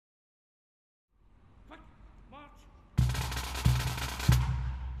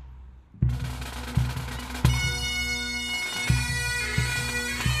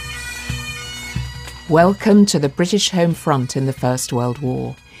Welcome to the British Home Front in the First World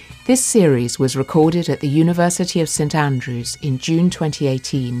War. This series was recorded at the University of St Andrews in June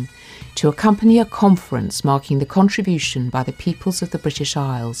 2018 to accompany a conference marking the contribution by the peoples of the British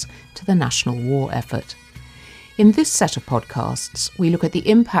Isles to the national war effort. In this set of podcasts, we look at the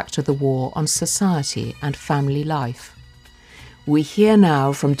impact of the war on society and family life. We hear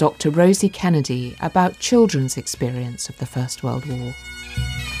now from Dr. Rosie Kennedy about children's experience of the First World War.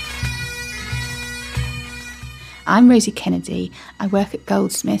 I'm Rosie Kennedy. I work at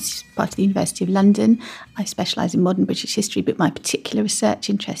Goldsmiths, part of the University of London. I specialise in modern British history, but my particular research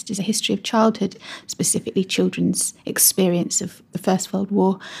interest is a history of childhood, specifically children's experience of the First World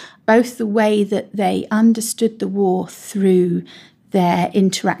War, both the way that they understood the war through their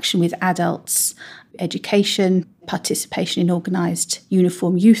interaction with adults, education, participation in organised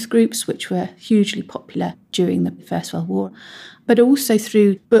uniform youth groups, which were hugely popular during the First World War, but also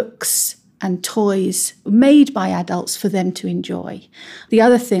through books and toys made by adults for them to enjoy. The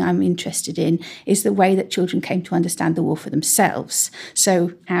other thing I'm interested in is the way that children came to understand the war for themselves.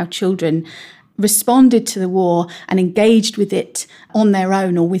 So how children responded to the war and engaged with it on their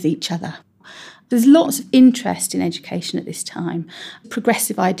own or with each other. There's lots of interest in education at this time.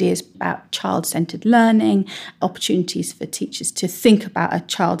 Progressive ideas about child-centred learning, opportunities for teachers to think about a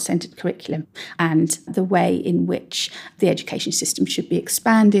child-centred curriculum, and the way in which the education system should be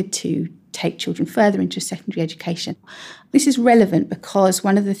expanded to take children further into secondary education. This is relevant because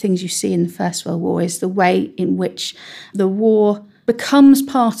one of the things you see in the First World War is the way in which the war becomes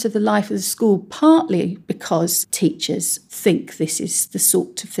part of the life of the school, partly because teachers think this is the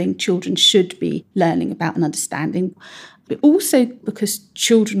sort of thing children should be learning about and understanding, but also because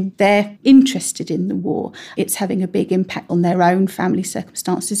children, they're interested in the war. It's having a big impact on their own family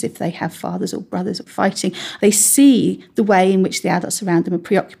circumstances if they have fathers or brothers fighting. They see the way in which the adults around them are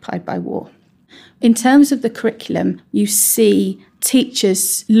preoccupied by war. In terms of the curriculum, you see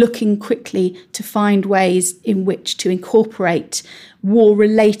teachers looking quickly to find ways in which to incorporate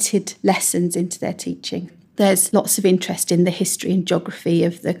war-related lessons into their teaching. There's lots of interest in the history and geography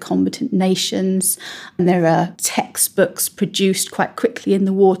of the combatant nations, and there are textbooks produced quite quickly in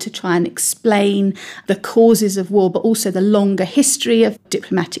the war to try and explain the causes of war, but also the longer history of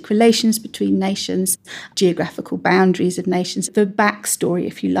diplomatic relations between nations, geographical boundaries of nations, the backstory,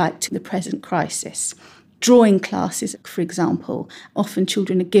 if you like, to the present crisis. Drawing classes, for example, often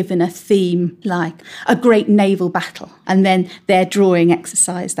children are given a theme like a great naval battle, and then their drawing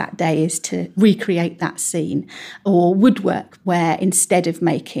exercise that day is to recreate that scene. Or woodwork, where instead of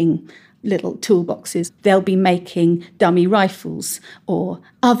making little toolboxes, they'll be making dummy rifles or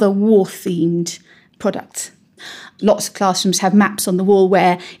other war-themed products. Lots of classrooms have maps on the wall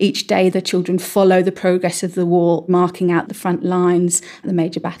where each day the children follow the progress of the war, marking out the front lines, the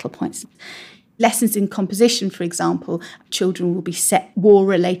major battle points. Lessons in composition, for example, children will be set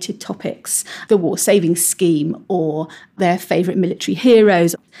war-related topics, the war saving scheme or their favourite military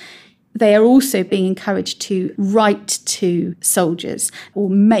heroes. They are also being encouraged to write to soldiers or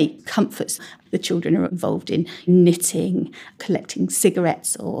make comforts. The children are involved in knitting, collecting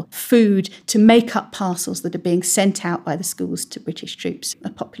cigarettes or food to make up parcels that are being sent out by the schools to British troops.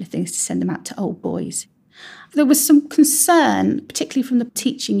 A popular thing is to send them out to old boys. There was some concern, particularly from the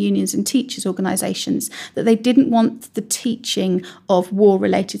teaching unions and teachers' organisations, that they didn't want the teaching of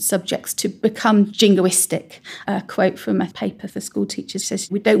war-related subjects to become jingoistic. A quote from a paper for school teachers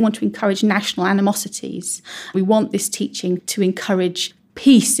says, "We don't want to encourage national animosities. We want this teaching to encourage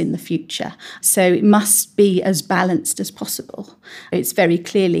peace in the future. So it must be as balanced as possible." It's very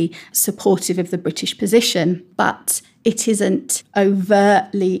clearly supportive of the British position, but it isn't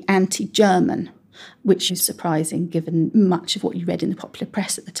overtly anti-German, which is surprising given much of what you read in the popular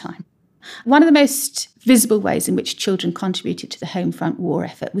press at the time. One of the most visible ways in which children contributed to the Home Front war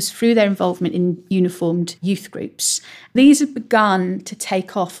effort was through their involvement in uniformed youth groups. These have begun to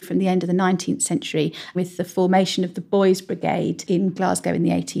take off from the end of the 19th century with the formation of the Boys' Brigade in Glasgow in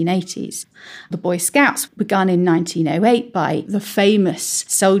the 1880s. The Boy Scouts begun in 1908 by the famous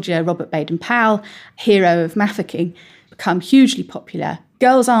soldier Robert Baden-Powell, hero of Mafeking, become hugely popular.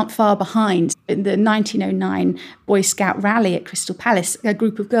 Girls aren't far behind. In the 1909 Boy Scout rally at Crystal Palace, a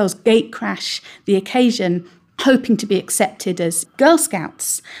group of girls gatecrash the occasion, hoping to be accepted as Girl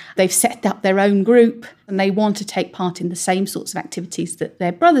Scouts. They've set up their own group and they want to take part in the same sorts of activities that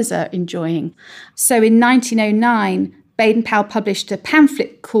their brothers are enjoying. So in 1909, Baden-Powell published a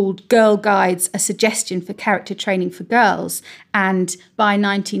pamphlet called Girl Guides, a suggestion for character training for girls. And by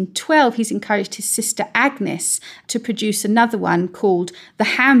 1912, he's encouraged his sister Agnes to produce another one called The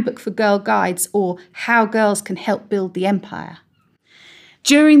Handbook for Girl Guides, or How Girls Can Help Build the Empire.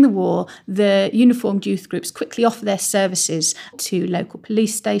 During the war, the uniformed youth groups quickly offer their services to local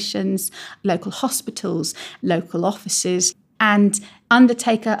police stations, local hospitals, local offices, and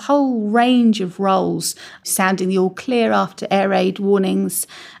undertake a whole range of roles, sounding the all clear after air raid warnings,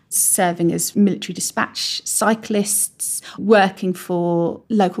 serving as military dispatch cyclists, working for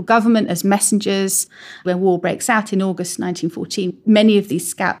local government as messengers. When war breaks out in August 1914, many of these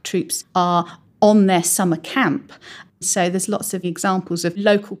scout troops are on their summer camp. So there's lots of examples of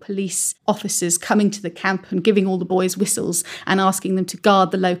local police officers coming to the camp and giving all the boys whistles and asking them to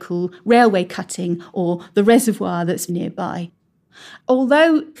guard the local railway cutting or the reservoir that's nearby.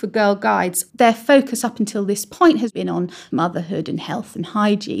 Although for Girl Guides, their focus up until this point has been on motherhood and health and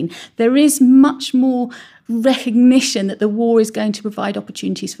hygiene, there is much more recognition that the war is going to provide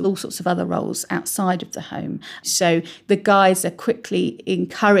opportunities for all sorts of other roles outside of the home. So the guides are quickly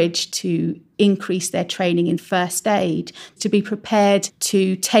encouraged to increase their training in first aid, to be prepared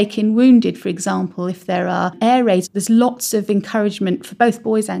to take in wounded, for example, if there are air raids. There's lots of encouragement for both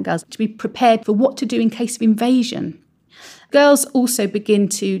boys and girls to be prepared for what to do in case of invasion. Girls also begin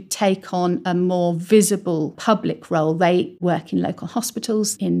to take on a more visible public role. They work in local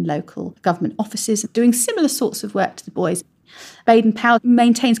hospitals, in local government offices, doing similar sorts of work to the boys. Baden-Powell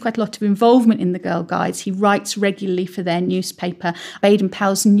maintains quite a lot of involvement in the Girl Guides. He writes regularly for their newspaper.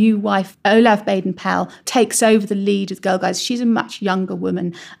 Baden-Powell's new wife, Olav Baden-Powell, takes over the lead of Girl Guides. She's a much younger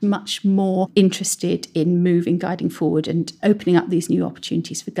woman, much more interested in moving, guiding forward and opening up these new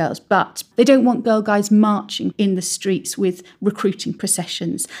opportunities for girls. But they don't want Girl Guides marching in the streets with recruiting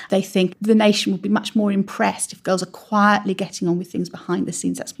processions. They think the nation would be much more impressed if girls are quietly getting on with things behind the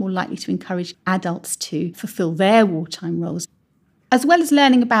scenes. That's more likely to encourage adults to fulfil their wartime roles. As well as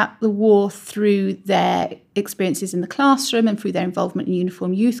learning about the war through their experiences in the classroom and through their involvement in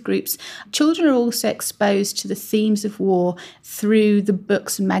uniform youth groups, children are also exposed to the themes of war through the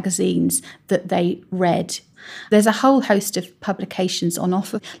books and magazines that they read. There's a whole host of publications on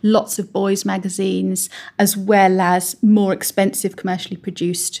offer, lots of boys' magazines, as well as more expensive commercially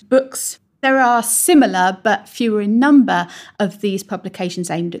produced books. There are similar but fewer in number of these publications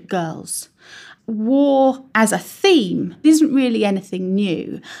aimed at girls. War as a theme isn't really anything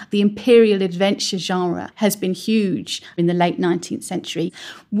new. The imperial adventure genre has been huge in the late 19th century.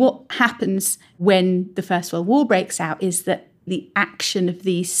 What happens when the First World War breaks out is that the action of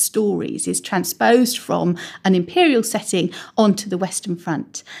these stories is transposed from an imperial setting onto the Western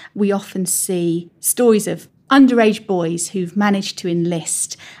Front. We often see stories of underage boys who've managed to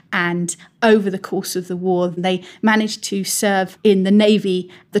enlist, and over the course of the war they manage to serve in the navy,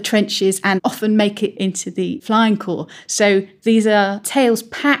 the trenches, and often make it into the flying corps. So these are tales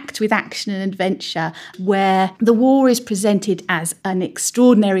packed with action and adventure where the war is presented as an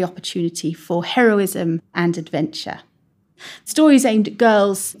extraordinary opportunity for heroism and adventure. Stories aimed at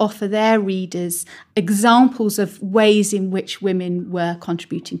girls offer their readers examples of ways in which women were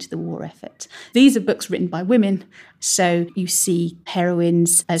contributing to the war effort. These are books written by women, so you see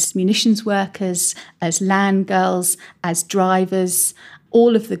heroines as munitions workers, as land girls, as drivers.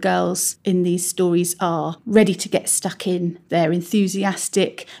 All of the girls in these stories are ready to get stuck in. They're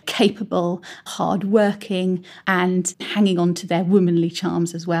enthusiastic, capable, hard-working, and hanging on to their womanly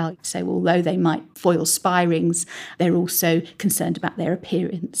charms as well. So although they might foil spy rings, they're also concerned about their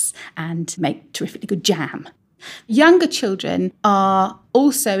appearance and make terrifically good jam. Younger children are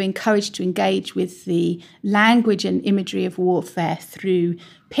also encouraged to engage with the language and imagery of warfare through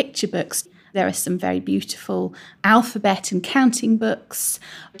picture books. There are some very beautiful alphabet and counting books,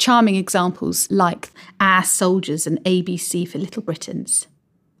 charming examples like Our Soldiers and ABC for Little Britons.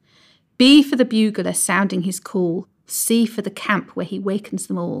 B for the bugler sounding his call, C for the camp where he wakens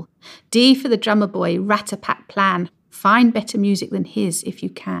them all, D for the drummer boy, rat-a-pat plan, find better music than his if you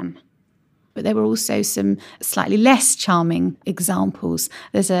can. But there were also some slightly less charming examples.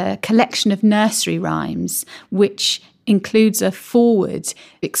 There's a collection of nursery rhymes which includes a foreword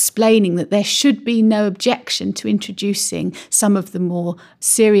explaining that there should be no objection to introducing some of the more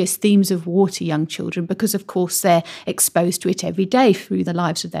serious themes of war to young children because, of course, they're exposed to it every day through the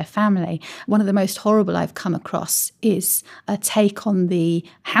lives of their family. One of the most horrible I've come across is a take on the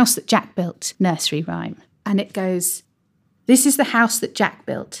House That Jack Built nursery rhyme. And it goes, "This is the house that Jack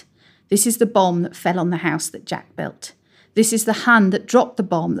built. This is the bomb that fell on the house that Jack built. This is the Hun that dropped the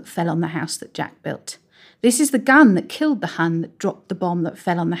bomb that fell on the house that Jack built. This is the gun that killed the Hun that dropped the bomb that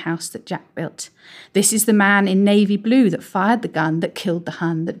fell on the house that Jack built. This is the man in navy blue that fired the gun that killed the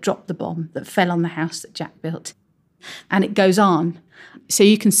Hun that dropped the bomb that fell on the house that Jack built." And it goes on. So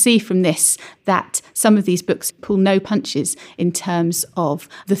you can see from this that some of these books pull no punches in terms of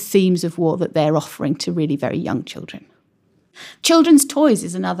the themes of war that they're offering to really very young children. Children's toys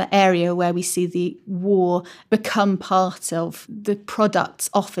is another area where we see the war become part of the products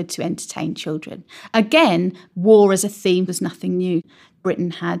offered to entertain children. Again, war as a theme was nothing new.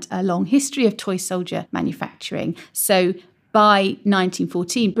 Britain had a long history of toy soldier manufacturing. So by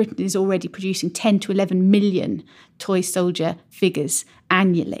 1914, Britain is already producing 10 to 11 million toy soldier figures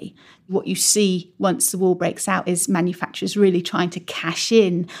annually. What you see once the war breaks out is manufacturers really trying to cash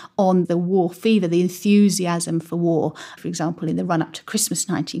in on the war fever, the enthusiasm for war. For example, in the run-up to Christmas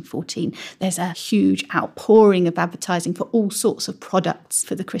 1914, there's a huge outpouring of advertising for all sorts of products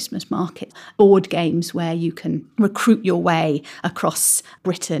for the Christmas market. Board games where you can recruit your way across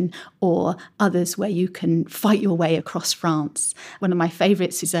Britain, or others where you can fight your way across France. One of my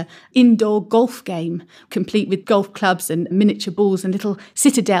favourites is an indoor golf game, complete with golf clubs and miniature balls and little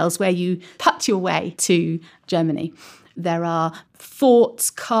citadels where you putt your way to Germany. There are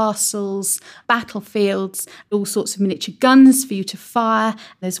forts, castles, battlefields, all sorts of miniature guns for you to fire.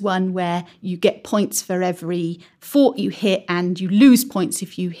 There's one where you get points for every fort you hit and you lose points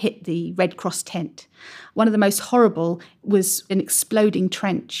if you hit the Red Cross tent. One of the most horrible was an exploding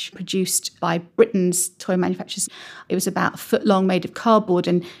trench produced by Britain's toy manufacturers. It was about a foot long, made of cardboard,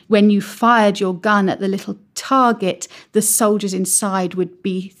 and when you fired your gun at the little target, the soldiers inside would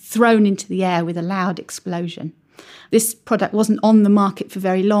be thrown into the air with a loud explosion. This product wasn't on the market for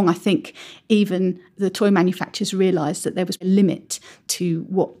very long. I think even the toy manufacturers realised that there was a limit to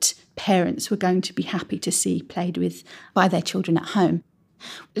what parents were going to be happy to see played with by their children at home.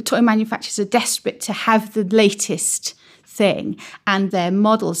 The toy manufacturers are desperate to have the latest thing, and their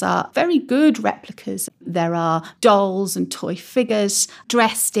models are very good replicas. There are dolls and toy figures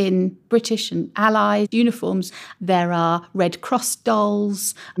dressed in British and Allied uniforms. There are Red Cross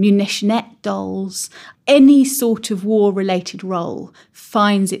dolls, munitionette dolls. Any sort of war-related role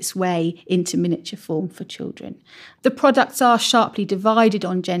finds its way into miniature form for children. The products are sharply divided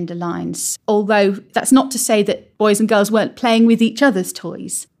on gender lines, although that's not to say that boys and girls weren't playing with each other's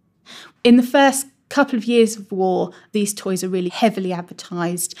toys. In the first couple of years of war, these toys are really heavily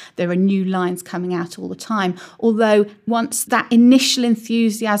advertised. There are new lines coming out all the time. Although once that initial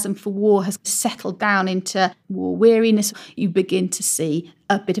enthusiasm for war has settled down into war weariness, you begin to see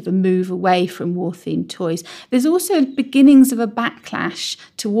a bit of a move away from war-themed toys. There's also beginnings of a backlash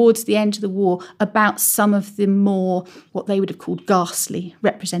towards the end of the war about some of the more, what they would have called ghastly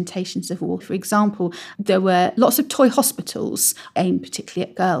representations of war. For example, there were lots of toy hospitals aimed particularly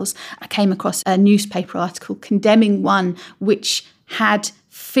at girls. I came across a newspaper article condemning one which had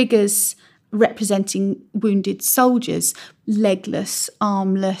figures representing wounded soldiers, legless,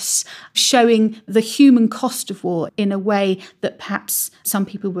 armless, showing the human cost of war in a way that perhaps some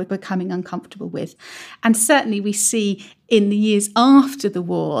people were becoming uncomfortable with. And certainly we see in the years after the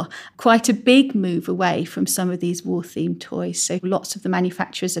war quite a big move away from some of these war-themed toys. So lots of the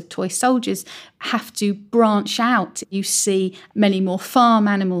manufacturers of toy soldiers have to branch out. You see many more farm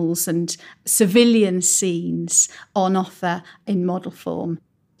animals and civilian scenes on offer in model form.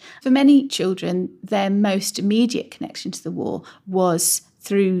 For many children, their most immediate connection to the war was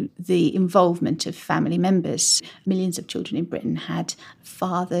through the involvement of family members. Millions of children in Britain had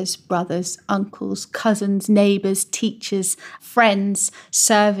fathers, brothers, uncles, cousins, neighbours, teachers, friends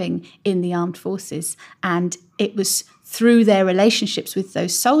serving in the armed forces. And it was through their relationships with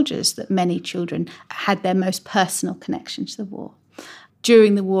those soldiers that many children had their most personal connection to the war.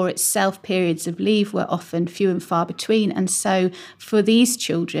 During the war itself, periods of leave were often few and far between. And so for these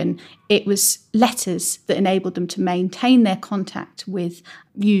children, it was letters that enabled them to maintain their contact with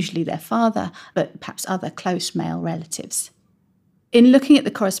usually their father, but perhaps other close male relatives. In looking at the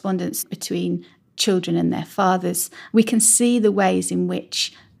correspondence between children and their fathers, we can see the ways in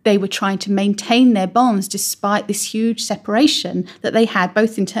which they were trying to maintain their bonds despite this huge separation that they had,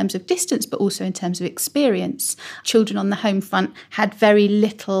 both in terms of distance but also in terms of experience. Children on the home front had very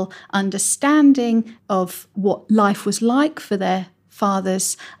little understanding of what life was like for their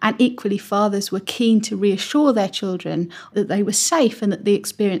fathers, and equally fathers were keen to reassure their children that they were safe and that the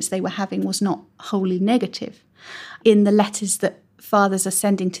experience they were having was not wholly negative. In the letters that fathers are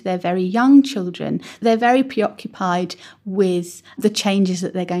sending to their very young children, they're very preoccupied with the changes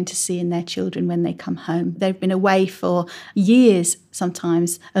that they're going to see in their children when they come home. They've been away for years,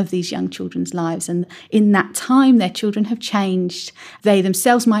 sometimes, of these young children's lives, and in that time their children have changed. They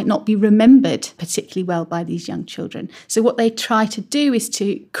themselves might not be remembered particularly well by these young children. So what they try to do is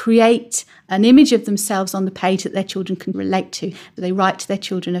to create an image of themselves on the page that their children can relate to. They write to their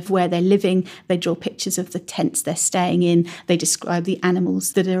children of where they're living, they draw pictures of the tents they're staying in, they describe describe the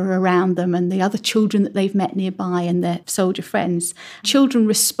animals that are around them and the other children that they've met nearby and their soldier friends. Children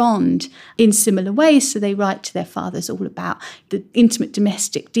respond in similar ways, so they write to their fathers all about the intimate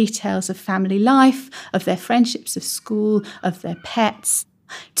domestic details of family life, of their friendships, of school, of their pets.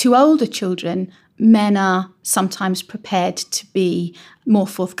 To older children, men are sometimes prepared to be more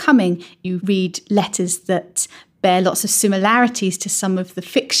forthcoming. You read letters that bear lots of similarities to some of the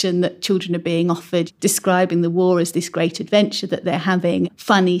fiction that children are being offered, describing the war as this great adventure that they're having,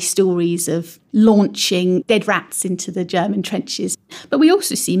 funny stories of launching dead rats into the German trenches. But we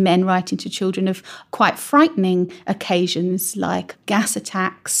also see men writing to children of quite frightening occasions like gas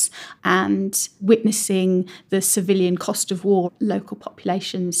attacks and witnessing the civilian cost of war, local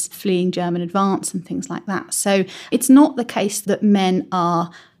populations fleeing German advance and things like that. So it's not the case that men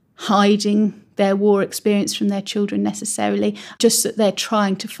are hiding their war experience from their children necessarily, just that they're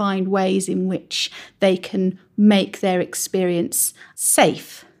trying to find ways in which they can make their experience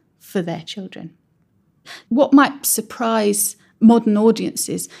safe for their children. What might surprise modern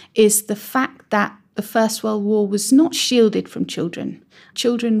audiences is the fact that the First World War was not shielded from children.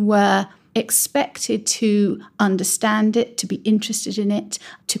 Children were expected to understand it, to be interested in it,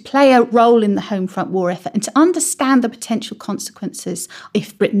 to play a role in the home front war effort, and to understand the potential consequences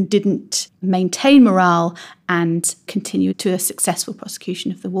if Britain didn't maintain morale and continue to a successful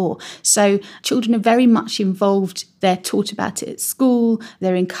prosecution of the war. So children are very much involved. They're taught about it at school.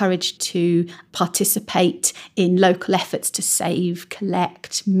 They're encouraged to participate in local efforts to save,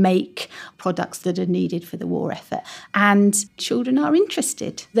 collect, make products that are needed for the war effort. And children are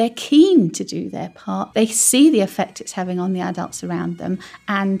interested. They're keen to do their part. They see the effect it's having on the adults around them,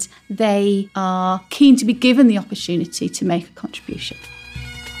 and they are keen to be given the opportunity to make a contribution.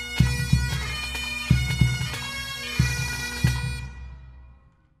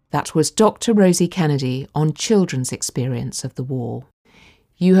 That was Dr. Rosie Kennedy on children's experience of the war.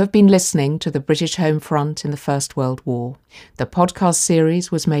 You have been listening to the British Home Front in the First World War. The podcast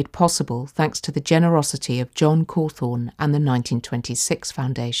series was made possible thanks to the generosity of John Cawthorne and the 1926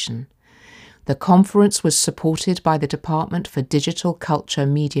 Foundation. The conference was supported by the Department for Digital Culture,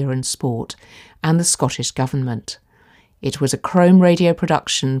 Media and Sport and the Scottish Government. It was a Chrome Radio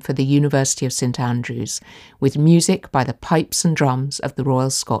production for the University of St Andrews, with music by the pipes and drums of the Royal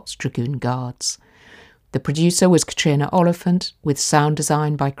Scots Dragoon Guards. The producer was Katrina Oliphant, with sound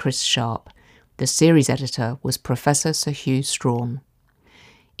design by Chris Sharp. The series editor was Professor Sir Hugh Strawn.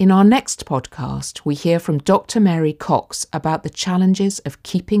 In our next podcast, we hear from Dr. Mary Cox about the challenges of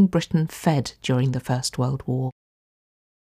keeping Britain fed during the First World War.